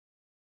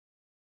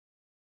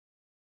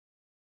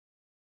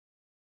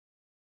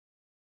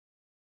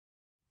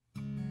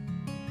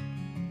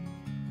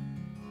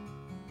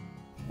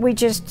We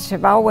just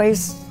have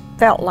always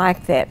felt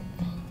like that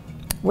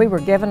we were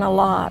given a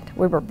lot.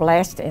 We were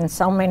blessed in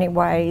so many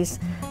ways,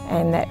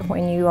 and that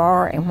when you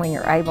are and when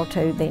you're able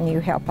to, then you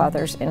help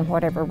others in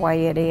whatever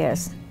way it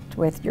is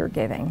with your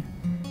giving.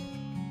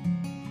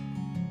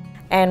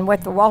 And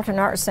with the Walton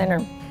Arts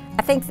Center,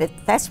 I think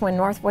that's when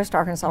Northwest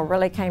Arkansas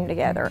really came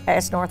together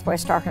as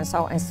Northwest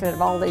Arkansas, instead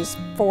of all these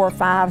 4,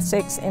 5,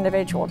 6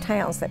 individual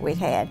towns that we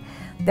had.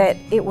 That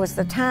it was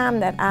the time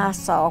that I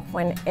saw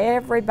when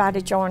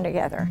everybody joined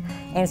together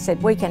and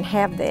said, we can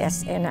have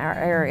this in our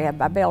area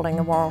by building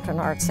the Walton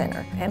Arts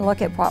Center. And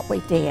look at what we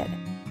did.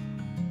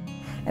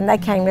 And they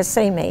came to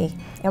see me,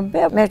 and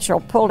Bill Mitchell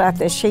pulled out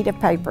this sheet of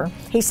paper.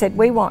 He said,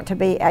 we want to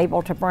be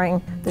able to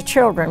bring the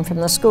children from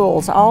the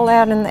schools all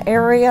out in the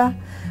area.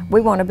 We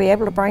want to be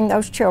able to bring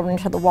those children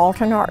to the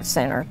Walton Arts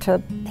Center,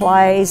 to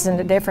plays and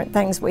the different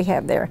things we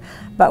have there.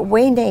 But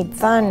we need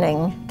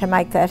funding to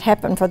make that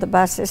happen for the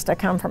buses to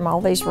come from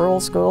all these rural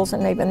schools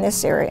and even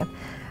this area.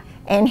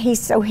 And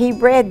so he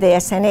read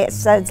this, and it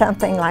said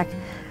something like,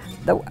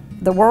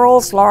 the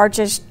world's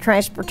largest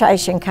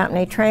transportation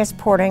company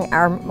transporting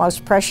our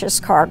most precious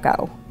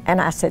cargo. And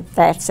I said,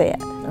 that's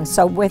it. And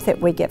so with it,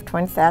 we give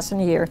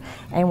 $20,000 a year,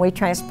 and we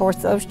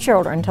transport those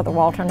children to the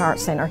Walton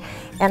Arts Center.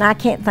 And I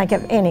can't think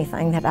of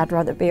anything that I'd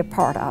rather be a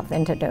part of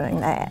than to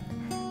doing that.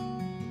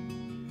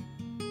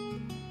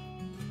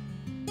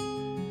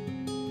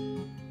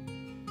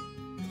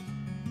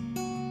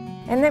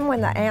 And then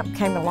when the AMP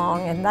came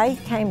along, and they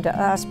came to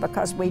us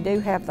because we do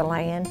have the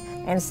land,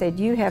 and said,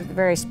 you have the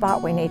very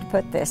spot we need to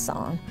put this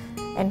on.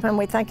 And when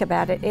we think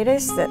about it, it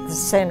is the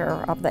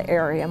center of the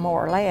area,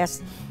 more or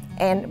less.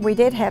 And we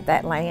did have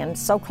that land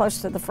so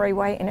close to the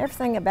freeway, and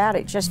everything about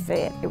it just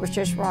fit. It was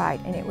just right,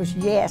 and it was,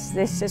 yes,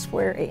 this is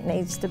where it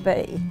needs to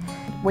be.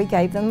 We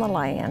gave them the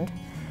land,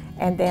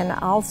 and then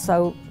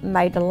also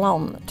made a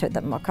loan to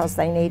them because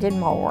they needed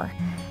more.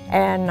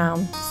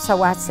 And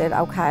so I said,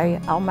 okay,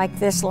 I'll make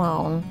this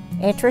loan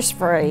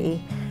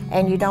interest-free,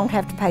 and you don't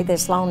have to pay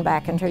this loan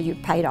back until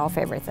you've paid off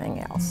everything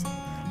else.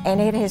 And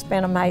it has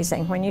been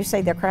amazing. When you see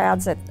the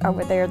crowds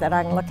over there that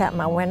I can look out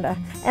my window,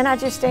 and I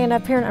just stand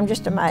up here and I'm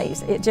just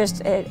amazed. It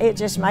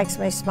just makes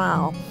me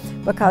smile,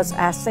 because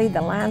I see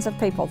the lines of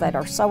people that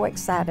are so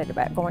excited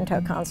about going to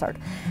a concert.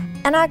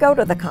 And I go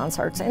to the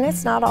concerts, and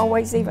it's not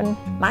always even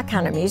my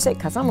kind of music,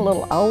 because I'm a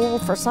little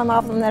old for some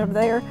of them that are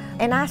there.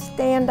 And I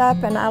stand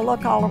up and I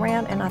look all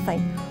around and I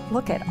think,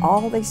 look at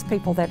all these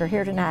people that are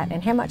here tonight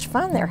and how much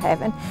fun they're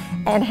having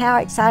and how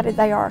excited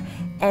they are,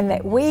 and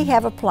that we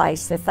have a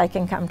place that they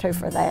can come to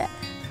for that.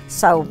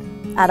 So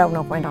I don't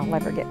know when I'll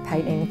ever get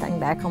paid anything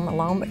back on the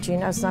loan, but you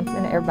know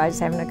something, everybody's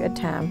having a good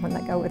time when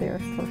they go over there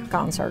for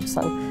concerts,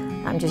 so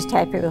I'm just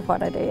happy with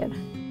what I did.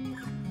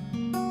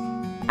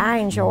 I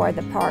enjoy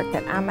the part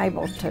that I'm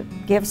able to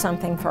give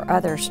something for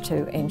others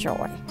to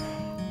enjoy.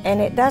 And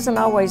it doesn't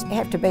always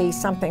have to be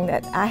something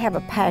that I have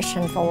a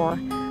passion for,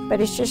 but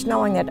it's just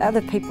knowing that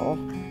other people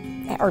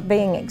are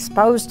being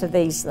exposed to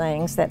these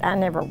things that I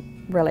never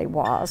really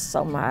was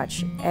so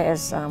much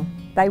as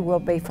they will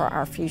be for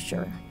our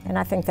future. And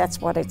I think that's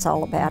what it's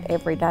all about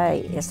every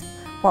day, is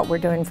what we're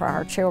doing for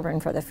our children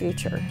for the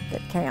future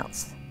that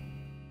counts.